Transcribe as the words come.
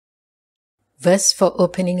Verse for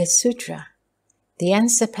opening a sutra. The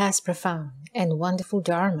unsurpassed, profound, and wonderful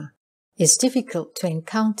Dharma is difficult to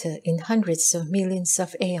encounter in hundreds of millions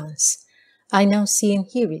of aeons. I now see and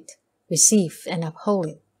hear it, receive and uphold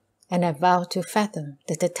it, and I vow to fathom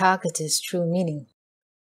the Tathagata's true meaning.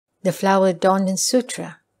 The Flower Adornment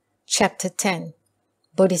Sutra, Chapter 10.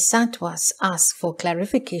 Bodhisattvas Ask for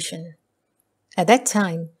clarification. At that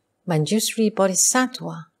time, Manjushri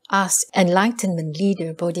Bodhisattva asked enlightenment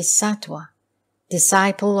leader Bodhisattva,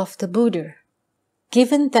 disciple of the Buddha,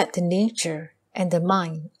 given that the nature and the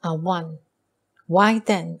mind are one, why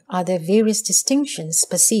then are there various distinctions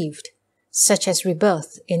perceived, such as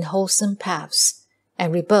rebirth in wholesome paths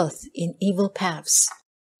and rebirth in evil paths,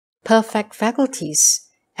 perfect faculties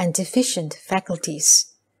and deficient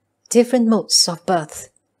faculties, different modes of birth,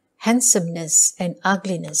 handsomeness and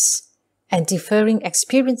ugliness, and differing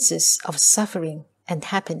experiences of suffering and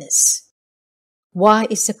happiness? Why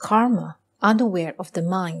is the karma unaware of the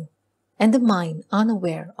mind, and the mind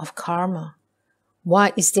unaware of karma?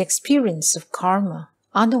 Why is the experience of karma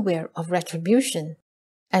unaware of retribution,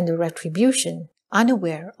 and the retribution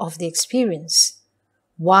unaware of the experience?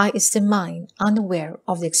 Why is the mind unaware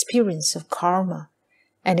of the experience of karma,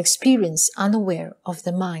 and experience unaware of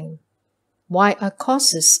the mind? Why are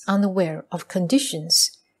causes unaware of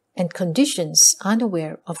conditions, and conditions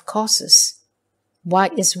unaware of causes? Why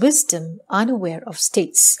is wisdom unaware of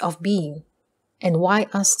states of being, and why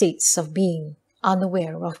are states of being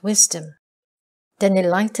unaware of wisdom? Then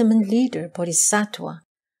enlightenment leader Bodhisattva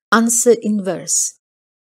answered in verse.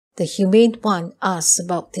 The humane one asks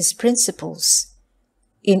about these principles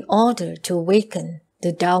in order to awaken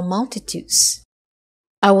the Tao multitudes.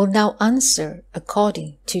 I will now answer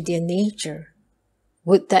according to their nature.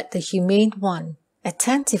 Would that the humane one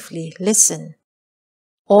attentively listen.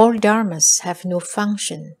 All dharmas have no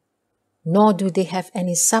function, nor do they have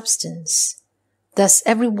any substance. Thus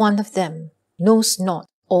every one of them knows not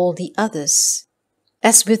all the others.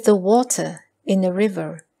 As with the water in a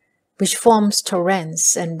river, which forms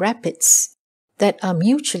torrents and rapids that are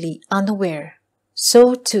mutually unaware,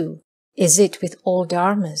 so too is it with all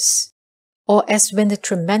dharmas. Or as when the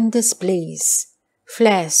tremendous blaze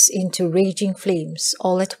flares into raging flames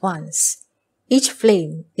all at once, each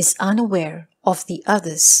flame is unaware of the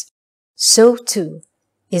others, so too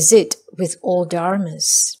is it with all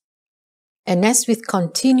dharmas. And as with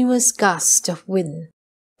continuous gusts of wind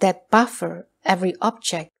that buffer every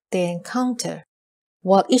object they encounter,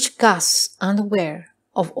 while each gust unaware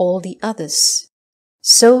of all the others,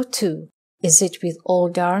 so too is it with all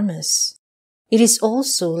dharmas. It is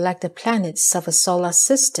also like the planets of a solar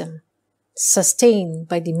system, sustained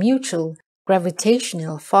by the mutual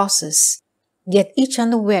gravitational forces, yet each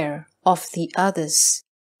unaware of the others.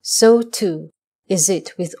 So too is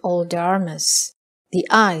it with all dharmas. The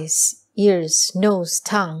eyes, ears, nose,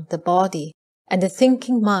 tongue, the body, and the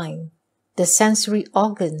thinking mind, the sensory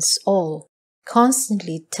organs all,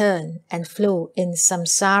 constantly turn and flow in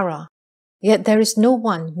samsara, yet there is no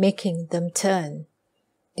one making them turn.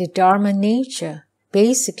 The Dharma nature,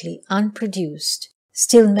 basically unproduced,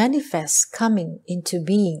 still manifests coming into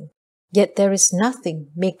being, yet there is nothing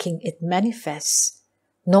making it manifest,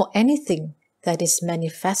 nor anything that is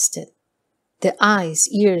manifested. The eyes,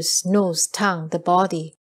 ears, nose, tongue, the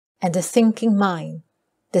body, and the thinking mind,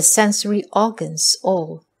 the sensory organs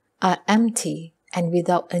all, are empty and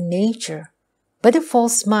without a nature, but the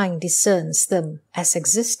false mind discerns them as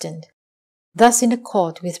existent. Thus in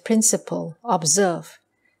accord with principle, observe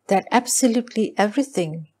that absolutely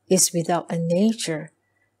everything is without a nature.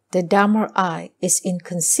 The Dharma eye is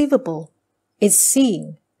inconceivable, its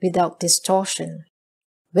seeing without distortion.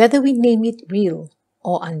 Whether we name it real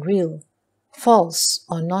or unreal, false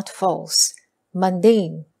or not false,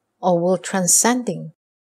 mundane or world-transcending,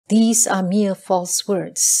 these are mere false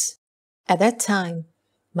words. At that time,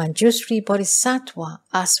 Manjushri Bodhisattva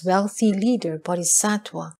asked wealthy leader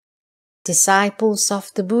Bodhisattva, disciples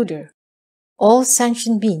of the Buddha, all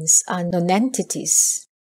sentient beings are non-entities.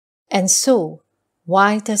 And so,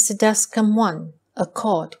 why does the dust come one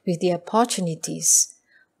accord with their opportunities?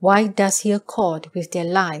 Why does he accord with their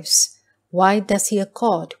lives? Why does he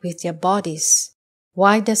accord with their bodies?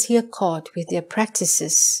 Why does he accord with their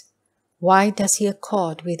practices? Why does he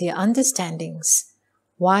accord with their understandings?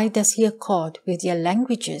 Why does he accord with their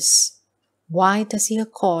languages? Why does he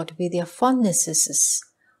accord with their fondnesses?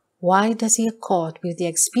 Why does he accord with their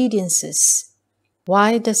expediences?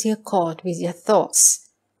 Why does he accord with their thoughts?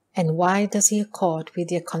 And why does he accord with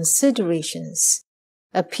their considerations,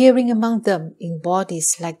 appearing among them in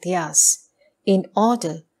bodies like theirs, in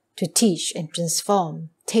order to teach and transform,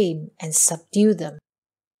 tame and subdue them?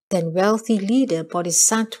 Then wealthy leader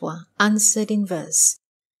Bodhisattva answered in verse,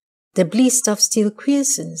 "The bliss of still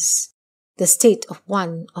quiescence, the state of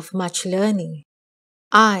one of much learning,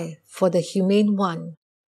 I, for the humane one,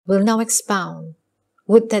 will now expound.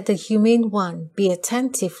 Would that the humane one be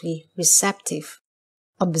attentively receptive.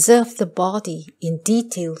 Observe the body in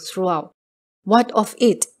detail throughout. What of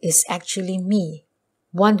it is actually me?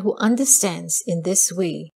 One who understands in this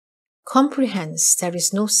way comprehends there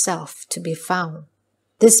is no self to be found.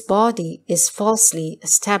 This body is falsely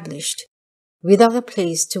established, without a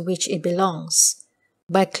place to which it belongs.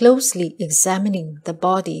 By closely examining the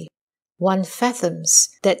body, one fathoms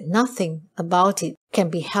that nothing about it can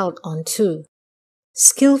be held on to.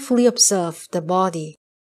 Skillfully observe the body,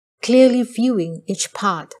 clearly viewing each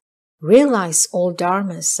part. Realize all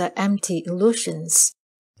dharmas are empty illusions,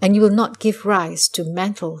 and you will not give rise to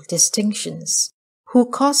mental distinctions. Who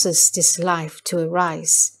causes this life to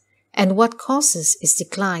arise, and what causes its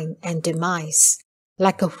decline and demise?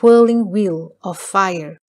 Like a whirling wheel of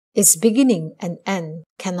fire, its beginning and end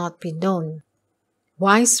cannot be known.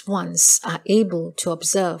 Wise ones are able to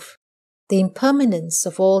observe the impermanence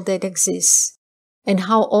of all that exists, and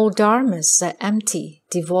how all dharmas are empty,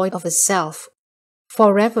 devoid of a self,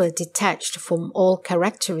 forever detached from all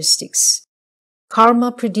characteristics.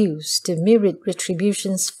 Karma produced, the myriad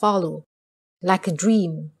retributions follow. Like a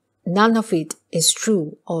dream, none of it is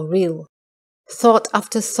true or real. Thought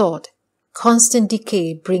after thought, constant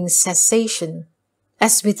decay brings cessation,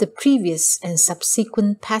 as with the previous and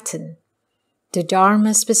subsequent pattern. The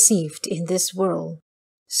dharmas perceived in this world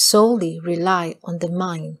solely rely on the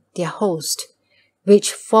mind, their host,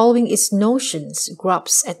 which, following its notions,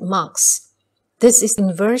 grubs at marks. This is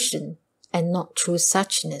inversion and not true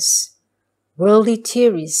suchness. Worldly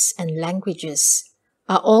theories and languages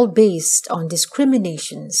are all based on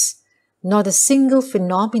discriminations. Not a single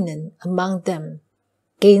phenomenon among them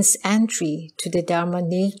gains entry to the Dharma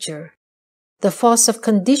nature. The force of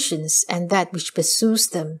conditions and that which pursues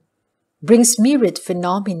them brings myriad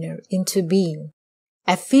phenomena into being.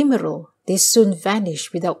 Ephemeral, they soon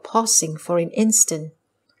vanish without pausing for an instant.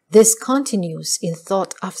 This continues in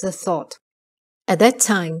thought after thought. At that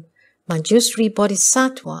time, Manjushri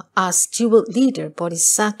Bodhisattva asked jeweled leader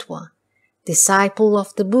Bodhisattva, disciple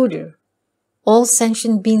of the Buddha, all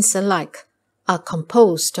sentient beings alike are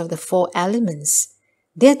composed of the four elements.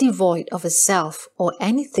 They are devoid of a self or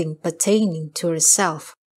anything pertaining to a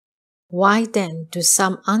self. Why then do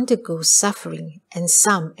some undergo suffering and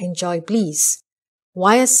some enjoy bliss?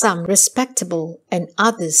 Why are some respectable and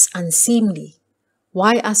others unseemly?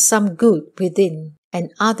 Why are some good within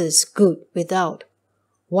and others good without?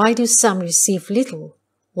 Why do some receive little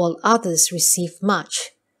while others receive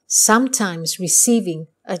much, sometimes receiving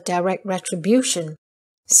a direct retribution,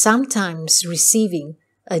 sometimes receiving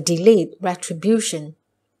a delayed retribution,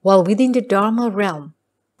 while within the Dharma realm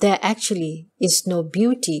there actually is no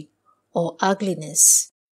beauty or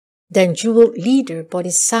ugliness? Then jeweled leader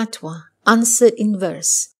Bodhisattva answered in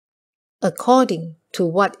verse, according to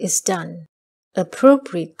what is done,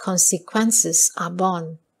 appropriate consequences are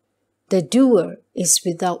born. The doer is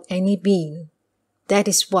without any being. That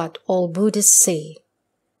is what all Buddhists say.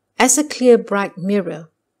 As a clear bright mirror,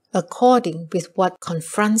 according with what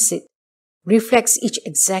confronts it, reflects each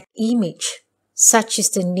exact image, such is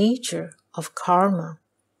the nature of karma.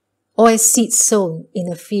 Or as seeds sown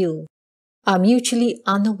in a field, are mutually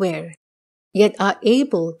unaware, yet are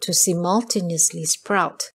able to simultaneously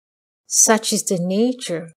sprout. Such is the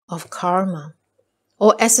nature of karma.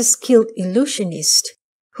 Or as a skilled illusionist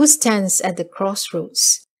who stands at the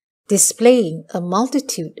crossroads, displaying a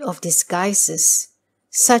multitude of disguises,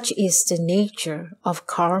 such is the nature of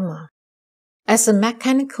karma. As a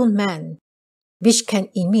mechanical man, which can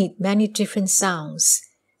emit many different sounds,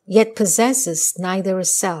 yet possesses neither a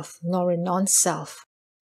self nor a non-self,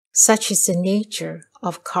 such is the nature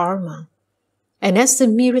of karma. And as the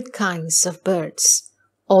myriad kinds of birds,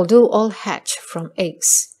 although all hatch from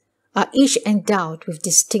eggs, are each endowed with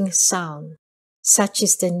distinct sound, such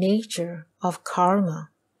is the nature of karma.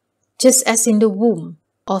 Just as in the womb,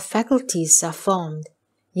 all faculties are formed,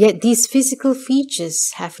 yet these physical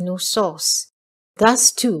features have no source.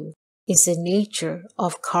 Thus too is the nature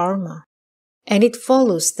of karma. And it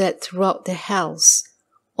follows that throughout the hells,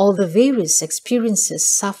 all the various experiences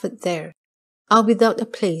suffered there are without a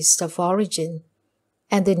place of origin,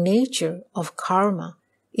 and the nature of karma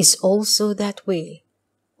is also that way.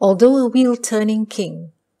 Although a wheel-turning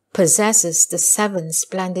king possesses the 7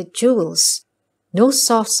 splendid jewels, no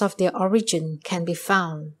source of their origin can be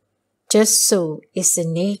found. Just so is the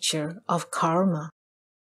nature of karma.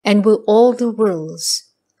 And will all the worlds,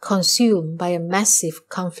 consumed by a massive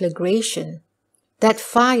conflagration, That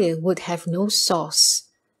fire would have no source.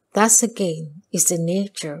 Thus again is the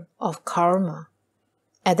nature of karma.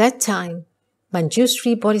 At that time,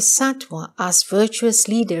 Manjushri Bodhisattva asked virtuous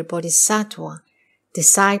leader Bodhisattva,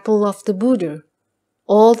 disciple of the Buddha,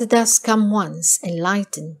 all the dust come once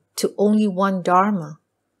enlightened to only one Dharma.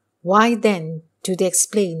 Why then do they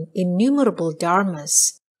explain innumerable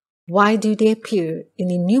Dharmas? Why do they appear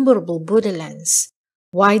in innumerable Buddha lands?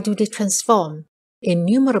 Why do they transform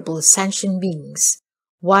innumerable sentient beings?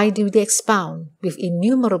 Why do they expound with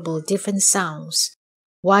innumerable different sounds?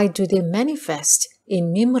 Why do they manifest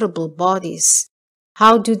innumerable bodies?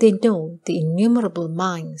 How do they know the innumerable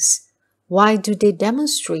minds? Why do they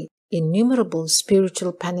demonstrate innumerable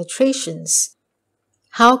spiritual penetrations?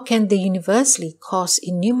 How can they universally cause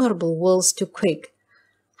innumerable worlds to quake?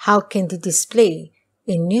 How can they display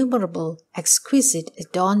innumerable exquisite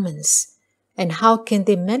adornments? And how can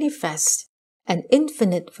they manifest an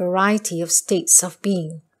infinite variety of states of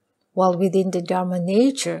being, while within the Dharma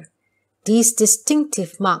nature, these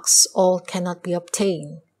distinctive marks all cannot be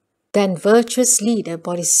obtained? Then virtuous leader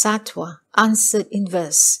Bodhisattva answered in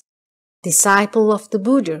verse, Disciple of the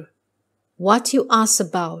Buddha, what you ask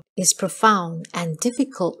about is profound and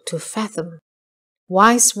difficult to fathom.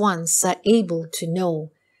 Wise ones are able to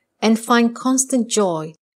know and find constant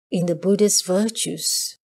joy in the Buddha's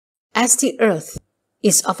virtues. As the earth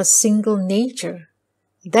is of a single nature,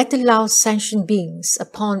 that allows sentient beings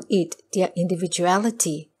upon it their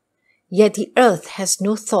individuality, yet the earth has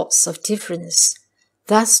no thoughts of difference.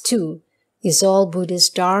 Thus too is all Buddha's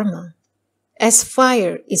Dharma. As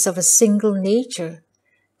fire is of a single nature,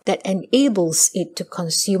 that enables it to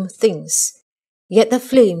consume things, yet the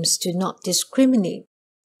flames do not discriminate.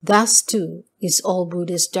 Thus too is all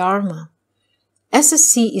Buddha's Dharma. As the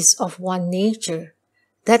sea is of one nature,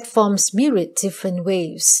 that forms myriad different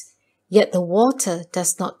waves, yet the water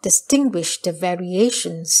does not distinguish the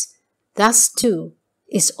variations. Thus too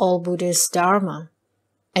is all Buddha's Dharma.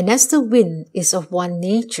 And as the wind is of one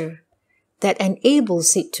nature, that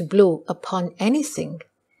enables it to blow upon anything,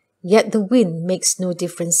 yet the wind makes no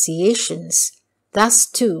differentiations. Thus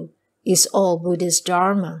too is all Buddha's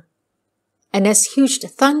Dharma. And as huge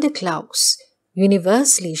thunderclouds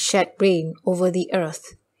universally shed rain over the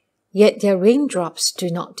earth, yet their raindrops do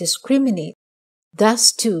not discriminate,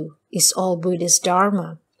 thus too is all Buddha's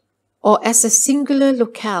Dharma. Or as a singular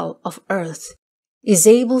locale of earth is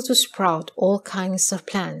able to sprout all kinds of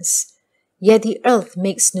plants, yet the earth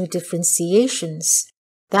makes no differentiations,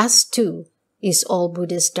 thus too is all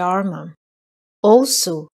Buddha's Dharma.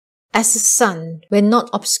 Also, as the sun, when not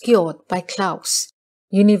obscured by clouds,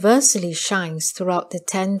 universally shines throughout the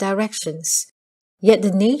 10 directions, yet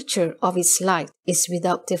the nature of its light is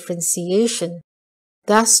without differentiation,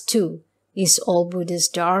 thus too is all Buddha's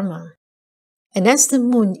Dharma. And as the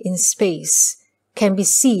moon in space can be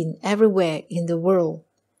seen everywhere in the world,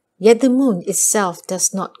 yet the moon itself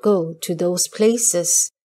does not go to those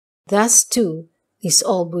places, thus too is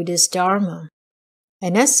all Buddha's Dharma.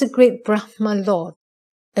 And as the great Brahma Lord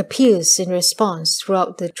appears in response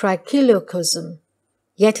throughout the trichilocosm,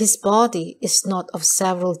 yet his body is not of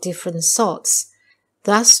several different sorts,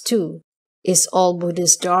 thus too is all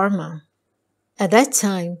Buddha's Dharma. At that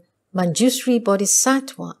time, Manjushri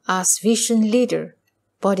Bodhisattva asked vision leader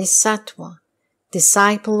Bodhisattva,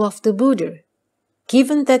 disciple of the Buddha,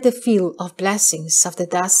 given that the field of blessings of the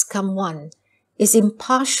dust come one is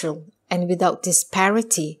impartial and without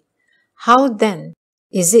disparity, how then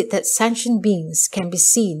is it that sentient beings can be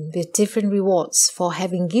seen with different rewards for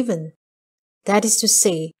having given? That is to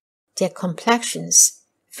say, their complexions,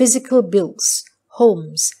 physical builds,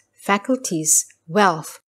 homes, faculties,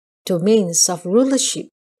 wealth, domains of rulership,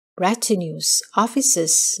 retinues,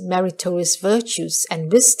 offices, meritorious virtues,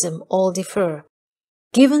 and wisdom all differ.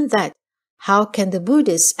 Given that, how can the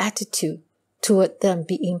Buddha's attitude toward them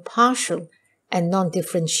be impartial and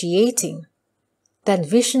non-differentiating? Then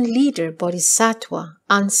vision leader Bodhisattva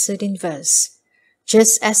answered in verse,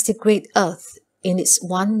 just as the great earth in its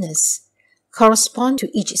oneness corresponds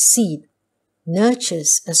to each seed,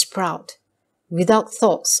 nurtures a sprout, without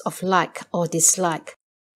thoughts of like or dislike,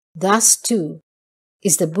 thus too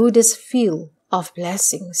is the Buddha's field of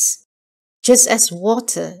blessings. Just as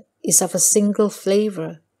water is of a single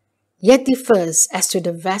flavor, yet differs as to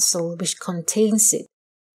the vessel which contains it,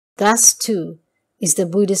 thus too is the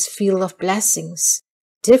Buddha's field of blessings.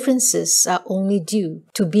 Differences are only due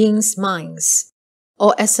to beings' minds,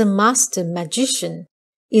 or as a master magician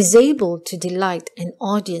is able to delight an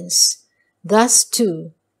audience, thus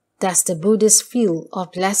too does the Buddha's field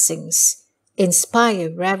of blessings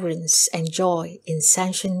inspire reverence and joy in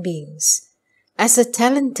sentient beings. As a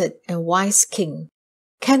talented and wise king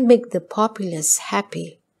can make the populace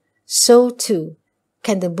happy, so too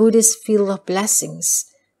can the Buddha's field of blessings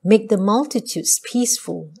make the multitudes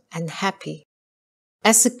peaceful and happy.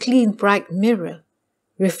 As a clean, bright mirror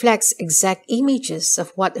reflects exact images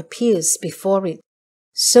of what appears before it,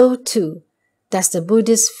 so too does the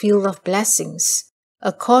Buddha's field of blessings,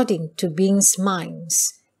 according to beings'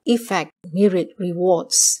 minds, effect myriad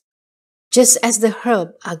rewards. Just as the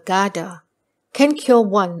herb agada can cure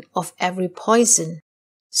one of every poison,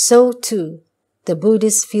 so too the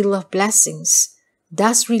Buddha's field of blessings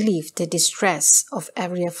does relieve the distress of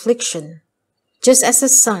every affliction. Just as the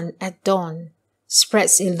sun at dawn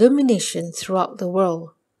spreads illumination throughout the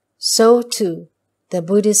world, so too the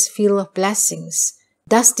Buddha's field of blessings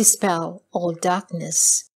does dispel all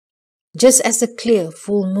darkness. Just as the clear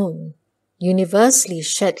full moon universally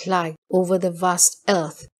shed light over the vast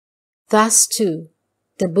earth, thus too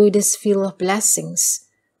the Buddha's field of blessings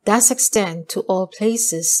does extend to all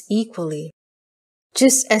places equally.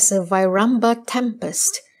 Just as a Vairamba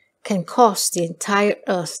tempest can cause the entire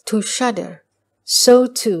earth to shudder, so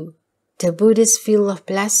too the Buddha's field of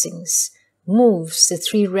blessings moves the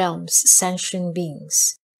three realms' sentient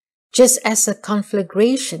beings. Just as a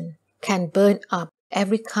conflagration can burn up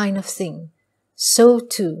every kind of thing, so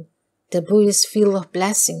too the Buddha's field of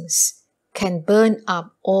blessings can burn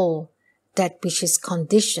up all that which is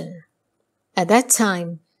conditioned. At that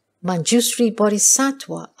time, Manjushri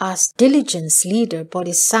Bodhisattva asked Diligence leader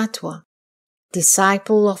Bodhisattva,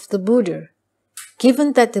 disciple of the Buddha,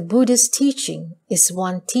 given that the Buddha's teaching is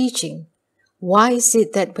one teaching, why is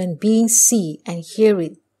it that when beings see and hear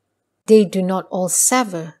it, they do not all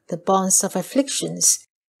sever the bonds of afflictions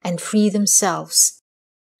and free themselves?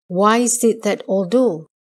 Why is it that although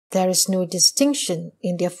there is no distinction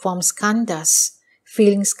in their form skandhas,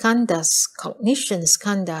 feeling skandhas, cognition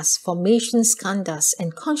skandhas, formation skandhas,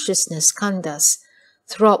 and consciousness skandhas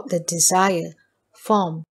throughout the desire,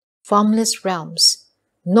 form, formless realms,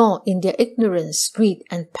 nor in their ignorance, greed,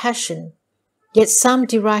 and passion, yet some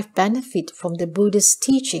derive benefit from the Buddha's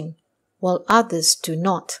teaching, while others do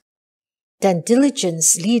not? Then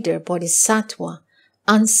Diligence leader Bodhisattva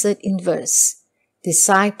answered in verse,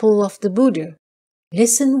 Disciple of the Buddha,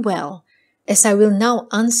 listen well, as I will now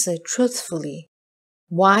answer truthfully.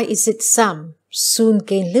 Why is it some soon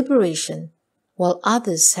gain liberation, while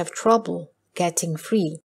others have trouble getting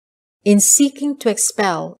free? In seeking to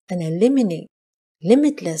expel and eliminate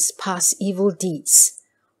limitless past evil deeds,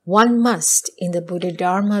 one must in the Buddha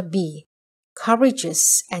Dharma be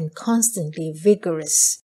courageous and constantly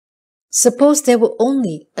vigorous. Suppose there were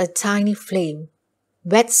only a tiny flame,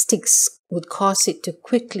 wet sticks would cause it to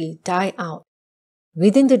quickly die out.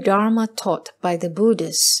 Within the Dharma taught by the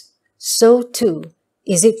Buddhas, so too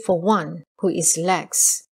is it for one who is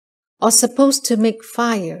lax. Or suppose to make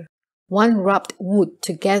fire, one rubbed wood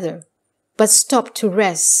together, but stopped to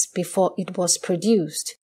rest before it was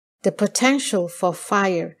produced. The potential for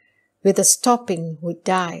fire with a stopping would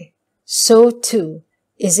die. So too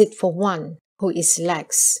is it for one who is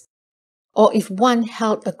lax. Or if one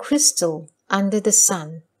held a crystal under the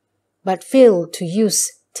sun, but failed to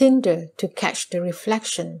use tinder to catch the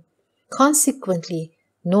reflection, consequently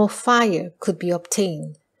no fire could be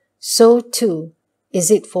obtained. So too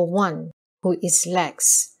is it for one who is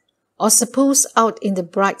lax. Or suppose out in the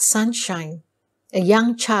bright sunshine, a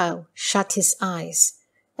young child shut his eyes,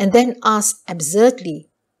 and then asked absurdly,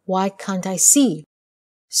 Why can't I see?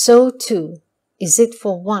 So too is it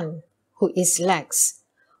for one who is lax.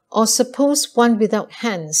 Or suppose one without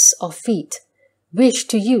hands or feet wished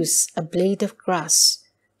to use a blade of grass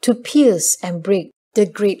to pierce and break the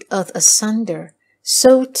great earth asunder,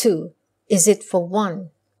 so too is it for one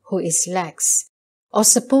who is lax. Or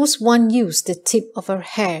suppose one used the tip of her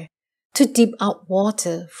hair to dip out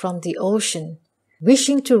water from the ocean,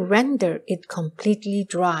 wishing to render it completely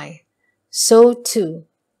dry, so too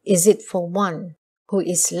is it for one who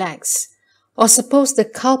is lax. Or suppose the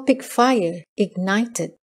Kalpic fire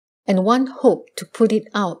ignited, and one hoped to put it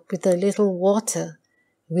out with a little water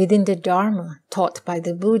within the Dharma taught by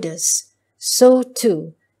the Buddhas, so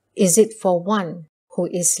too is it for one who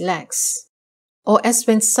is lax. Or as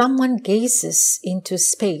when someone gazes into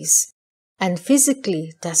space and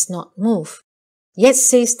physically does not move, yet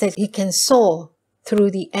says that he can soar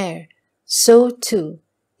through the air, so too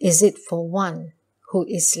is it for one who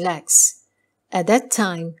is lax. At that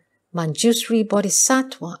time, Manjushri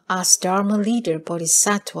Bodhisattva asked Dharma leader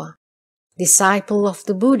Bodhisattva, disciple of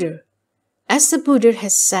the Buddha, as the Buddha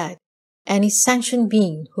has said, any sentient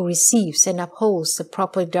being who receives and upholds the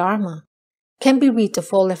proper Dharma can be rid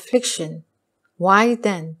of all affliction. Why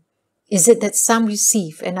then is it that some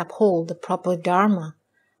receive and uphold the proper Dharma,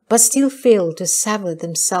 but still fail to sever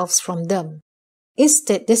themselves from them.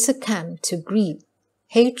 Instead, they succumb to greed,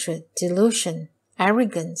 hatred, delusion,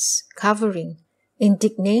 arrogance, covering,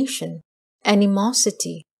 indignation,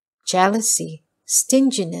 animosity, jealousy,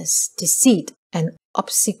 stinginess, deceit, and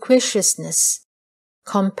obsequiousness.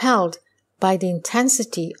 Compelled by the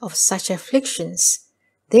intensity of such afflictions,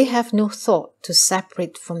 they have no thought to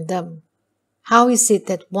separate from them. How is it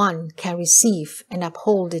that one can receive and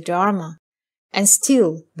uphold the Dharma, and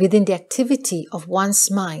still, within the activity of one's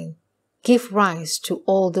mind, give rise to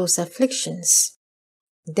all those afflictions?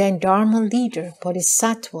 Then Dharma leader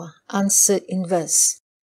Bodhisattva answered in verse,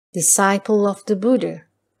 Disciple of the Buddha,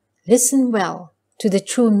 listen well to the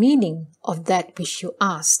true meaning of that which you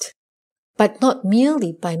asked. But not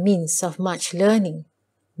merely by means of much learning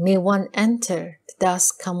may one enter the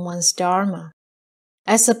thus come one's Dharma.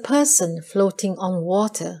 As a person floating on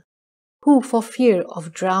water, who for fear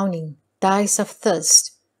of drowning dies of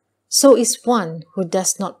thirst, so is one who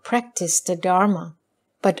does not practice the Dharma,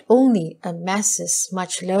 but only amasses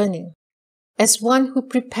much learning. As one who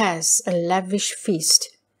prepares a lavish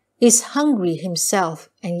feast, is hungry himself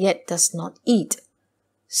and yet does not eat,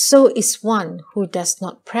 so is one who does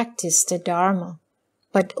not practice the Dharma,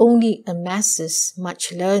 but only amasses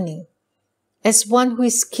much learning. As one who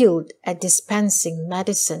is skilled at dispensing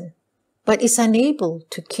medicine, but is unable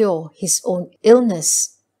to cure his own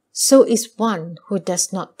illness, so is one who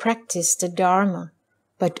does not practice the Dharma,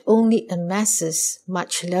 but only amasses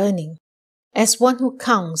much learning. As one who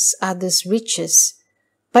counts others' riches,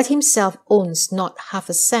 but himself owns not half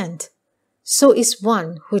a cent, so is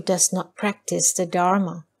one who does not practice the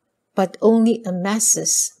Dharma, but only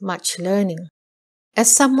amasses much learning.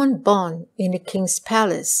 As someone born in a king's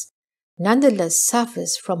palace, nonetheless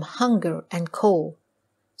suffers from hunger and cold,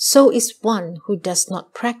 so is one who does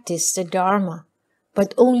not practice the Dharma,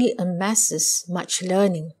 but only amasses much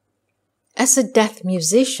learning. As a deaf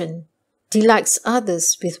musician delights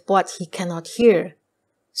others with what he cannot hear,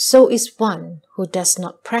 so is one who does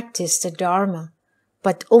not practice the Dharma,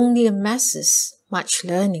 but only amasses much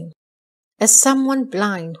learning. As someone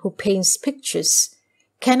blind who paints pictures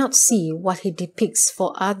cannot see what he depicts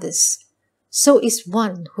for others, so is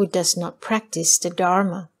one who does not practice the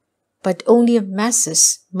Dharma, but only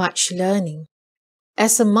amasses much learning.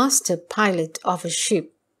 As a master pilot of a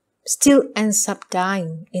ship still ends up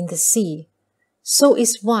dying in the sea, so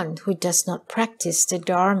is one who does not practice the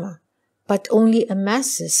Dharma, but only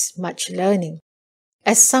amasses much learning.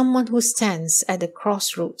 As someone who stands at the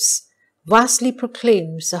crossroads vastly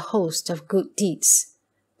proclaims a host of good deeds,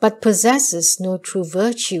 but possesses no true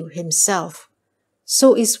virtue himself,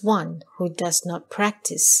 so is one who does not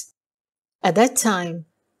practice. At that time,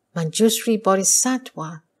 Manjushri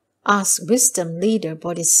Bodhisattva asked wisdom leader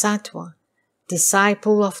Bodhisattva,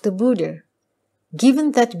 disciple of the Buddha,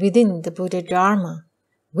 given that within the Buddha Dharma,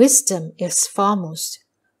 wisdom is foremost,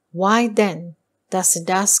 why then does the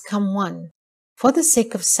thus come one, for the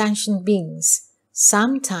sake of sentient beings,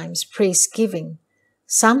 sometimes praise giving,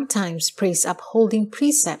 sometimes praise upholding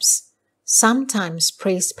precepts, sometimes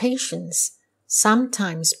praise patience,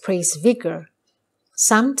 sometimes praise vigor,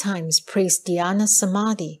 sometimes praise dhyana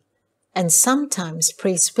samadhi, and sometimes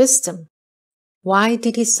praise wisdom? Why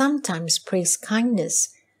did he sometimes praise kindness,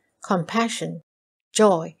 compassion,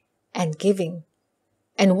 joy, and giving?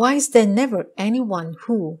 And why is there never anyone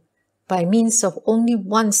who, by means of only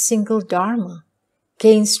one single Dharma,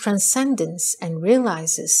 gains transcendence and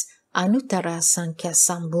realizes Anuttara Sankhya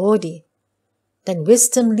Sambodhi? Then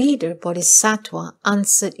wisdom leader Bodhisattva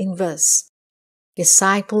answered in verse,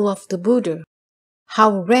 Disciple of the Buddha,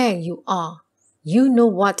 how rare you are! You know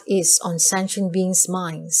what is on sentient beings'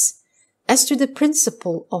 minds. As to the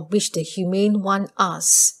principle of which the humane one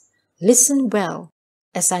asks, listen well,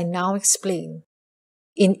 as I now explain.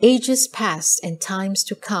 In ages past and times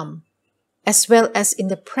to come, as well as in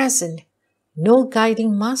the present, no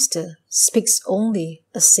guiding master speaks only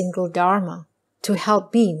a single Dharma to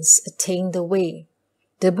help beings attain the way.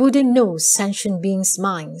 The Buddha knows sentient beings'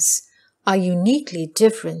 minds are uniquely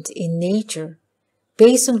different in nature.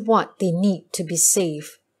 Based on what they need to be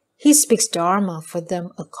safe, he speaks Dharma for them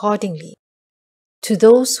accordingly. To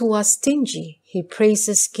those who are stingy, he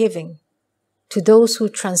praises giving. To those who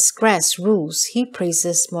transgress rules, he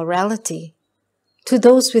praises morality. To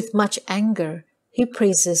those with much anger, he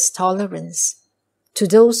praises tolerance. To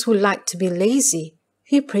those who like to be lazy,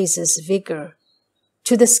 he praises vigor.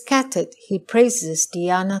 To the scattered, he praises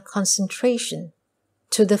dhyana concentration.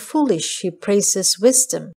 To the foolish, he praises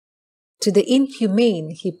wisdom. To the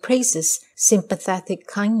inhumane, he praises sympathetic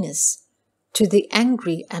kindness. To the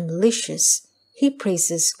angry and malicious, he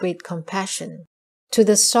praises great compassion. To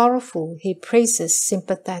the sorrowful, he praises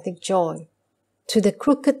sympathetic joy. To the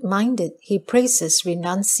crooked-minded, he praises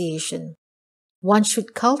renunciation. One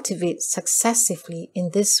should cultivate successively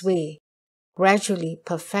in this way, gradually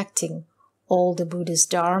perfecting all the Buddha's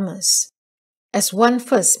dharmas. As one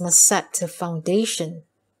first must set the foundation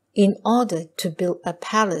in order to build a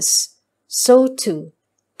palace, so too,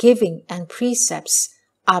 giving and precepts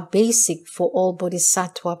are basic for all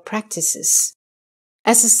bodhisattva practices.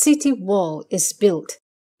 As a city wall is built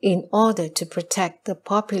in order to protect the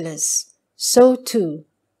populace, so too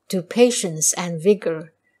do patience and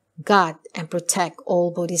vigor guard and protect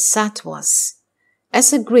all bodhisattvas.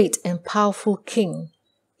 As a great and powerful king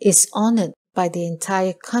is honored by the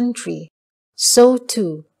entire country, so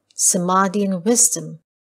too samadhi and wisdom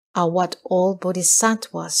are what all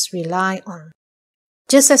bodhisattvas rely on.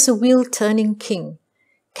 Just as a wheel-turning king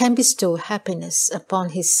can bestow happiness upon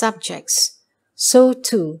his subjects, so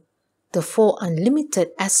too the four unlimited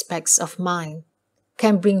aspects of mind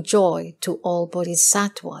can bring joy to all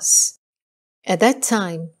bodhisattvas. At that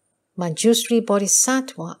time, Manjusri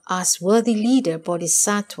Bodhisattva asked worthy leader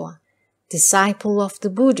Bodhisattva, disciple of the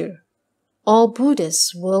Buddha, all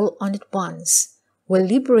Buddhas, world on at once, were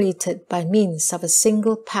liberated by means of a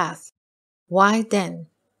single path. Why then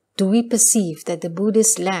do we perceive that the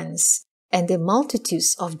Buddhist lands and their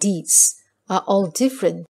multitudes of deeds are all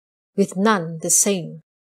different, with none the same?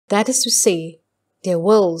 That is to say, their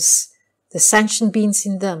worlds, the sentient beings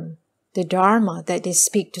in them, the Dharma that they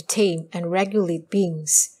speak to tame and regulate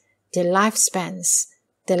beings, their lifespans,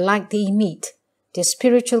 the light they emit, their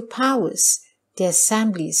spiritual powers, their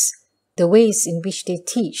assemblies, the ways in which they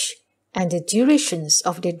teach, and the durations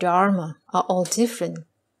of their Dharma are all different.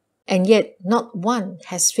 And yet not one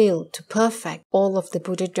has failed to perfect all of the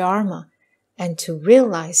Buddha Dharma and to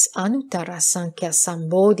realize Anuttara Sankhya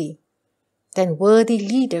Sambodhi. Then worthy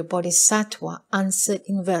leader Bodhisattva answered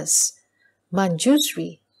in verse,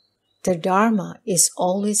 Manjusri, the Dharma is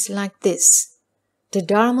always like this. The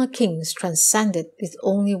Dharma kings transcended with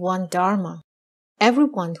only one Dharma.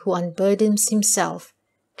 Everyone who unburdens himself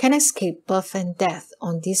can escape birth and death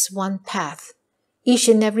on this one path. Each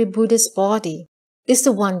and every Buddha's body is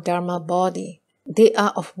the one Dharma body. They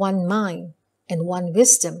are of one mind and one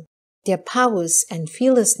wisdom. Their powers and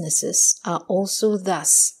fearlessnesses are also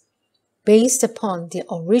thus. Based upon their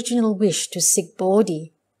original wish to seek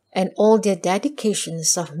Bodhi and all their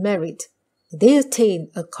dedications of merit, they attain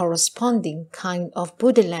a corresponding kind of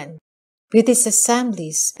Buddha land. With its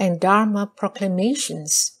assemblies and Dharma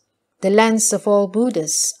proclamations, the lands of all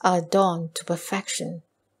Buddhas are adorned to perfection.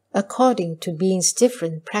 According to beings'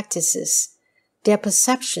 different practices, their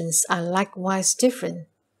perceptions are likewise different.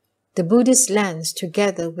 The Buddhist lands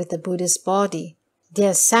together with the Buddhist body,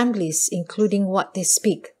 their assemblies including what they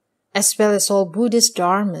speak, as well as all Buddhist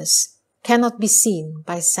dharmas, cannot be seen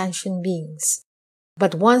by sentient beings.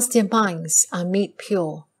 But once their minds are made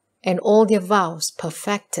pure and all their vows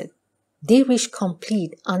perfected, they reach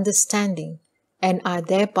complete understanding and are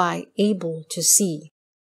thereby able to see,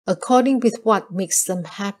 according with what makes them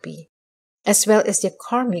happy, as well as their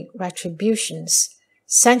karmic retributions.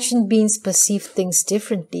 Sentient beings perceive things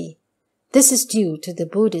differently. This is due to the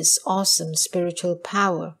Buddha's awesome spiritual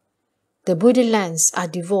power. The Buddha lands are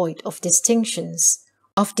devoid of distinctions,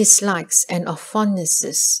 of dislikes, and of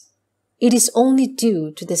fondnesses. It is only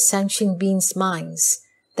due to the sentient beings' minds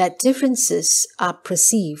that differences are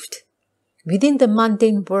perceived. Within the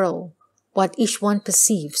mundane world, what each one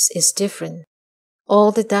perceives is different.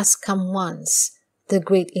 All the dust come once. The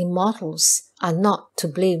great immortals are not to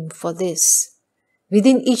blame for this.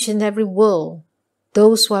 Within each and every world,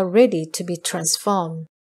 those who are ready to be transformed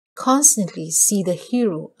constantly see the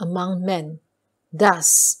hero among men.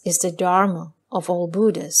 Thus is the Dharma of all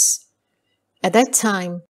Buddhas. At that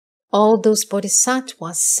time, all those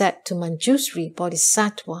bodhisattvas said to Manjusri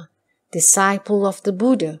Bodhisattva, disciple of the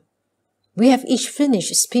Buddha, we have each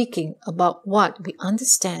finished speaking about what we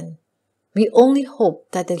understand. We only hope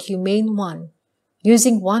that the Humane One,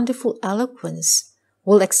 using wonderful eloquence,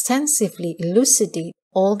 will extensively elucidate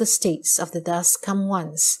all the states of the dust come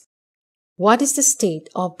once. What is the state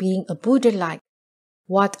of being a Buddha-like?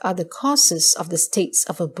 What are the causes of the states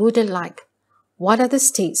of a Buddha-like? What are the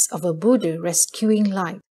states of a Buddha rescuing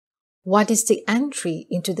light? What is the entry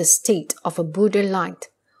into the state of a Buddha-like?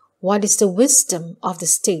 What is the wisdom of the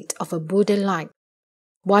state of a Buddha-like?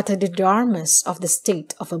 What are the dharmas of the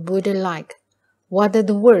state of a Buddha-like? What are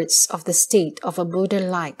the words of the state of a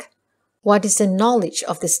Buddha-like? What is the knowledge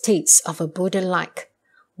of the states of a Buddha-like?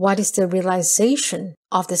 What is the realization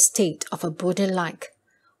of the state of a Buddha-like?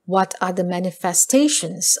 What are the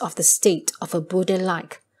manifestations of the state of a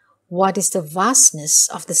Buddha-like? what is the vastness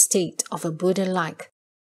of the state of a Buddha like?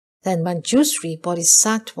 Then Manjushri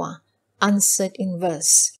Bodhisattva answered in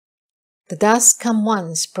verse, the thus come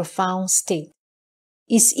one's profound state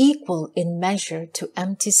is equal in measure to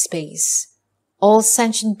empty space. All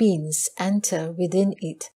sentient beings enter within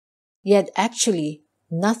it, yet actually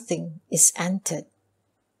nothing is entered.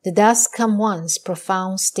 The thus come one's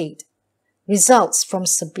profound state results from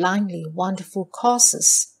sublimely wonderful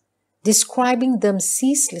causes, describing them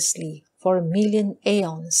ceaselessly for 1,000,000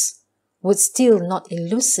 aeons, would still not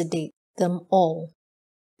elucidate them all.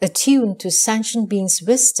 Attuned to sentient beings'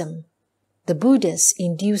 wisdom, the Buddhas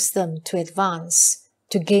induce them to advance,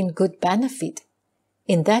 to gain good benefit.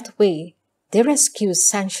 In that way, they rescue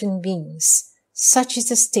sentient beings. Such is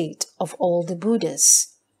the state of all the Buddhas.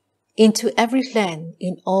 Into every land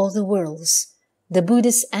in all the worlds, the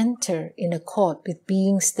Buddhas enter in accord with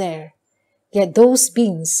beings there, yet those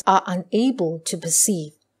beings are unable to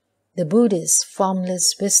perceive the Buddha's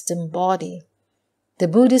formless wisdom body. The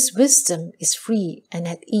Buddha's wisdom is free and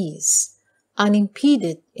at ease,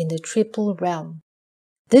 unimpeded in the triple realm.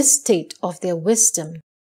 This state of their wisdom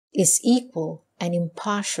is equal and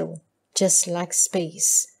impartial, just like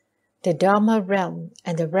space. The Dharma realm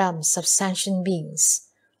and the realms of sentient beings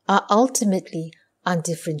are ultimately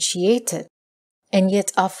undifferentiated and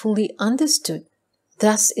yet are fully understood.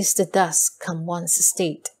 Thus is the thus come one's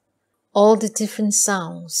state. All the different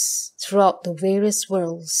sounds throughout the various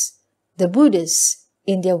worlds, the Buddhas,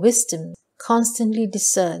 in their wisdom, constantly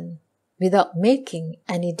discern without making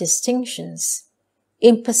any distinctions.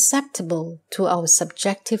 Imperceptible to our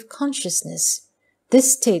subjective consciousness,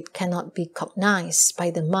 this state cannot be cognized by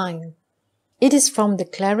the mind. It is from the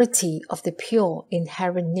clarity of the pure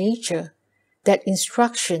inherent nature that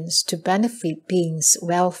instructions to benefit beings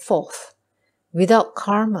well forth, without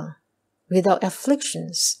karma, without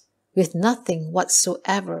afflictions, with nothing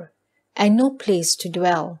whatsoever, and no place to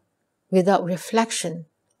dwell, without reflection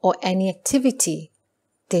or any activity,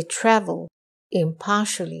 they travel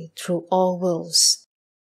impartially through all worlds.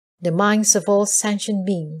 The minds of all sentient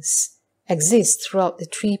beings exist throughout the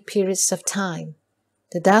 3 periods of time.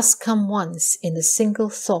 The thus come ones in a single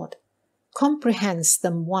thought comprehends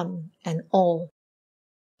them one and all.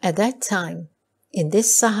 At that time, in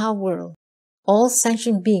this Saha world, all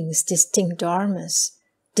sentient beings distinct dharmas,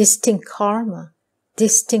 distinct karma,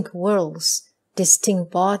 distinct worlds,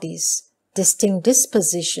 distinct bodies, distinct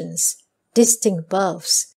dispositions, distinct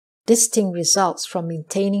births, distinct results from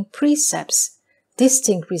maintaining precepts,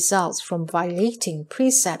 distinct results from violating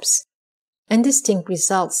precepts, and distinct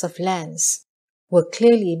results of lands were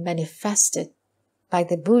clearly manifested by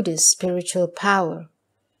the Buddha's spiritual power.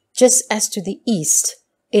 Just as to the East,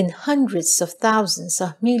 in hundreds of thousands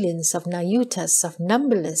of millions of nayutas of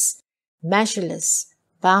numberless, measureless,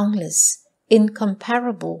 boundless,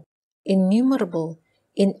 incomparable, innumerable,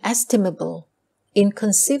 inestimable,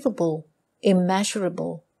 inconceivable,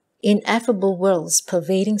 immeasurable, ineffable worlds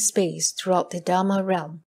pervading space throughout the Dharma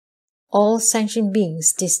realm, all sentient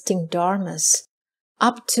beings' distinct dharmas,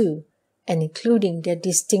 up to and including their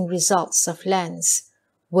distinct results of lands,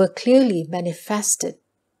 were clearly manifested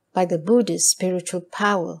by the Buddha's spiritual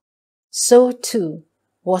power. So too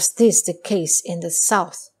was this the case in the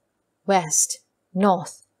south, west,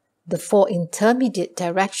 north, the 4 intermediate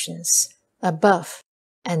directions, above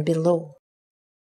and below.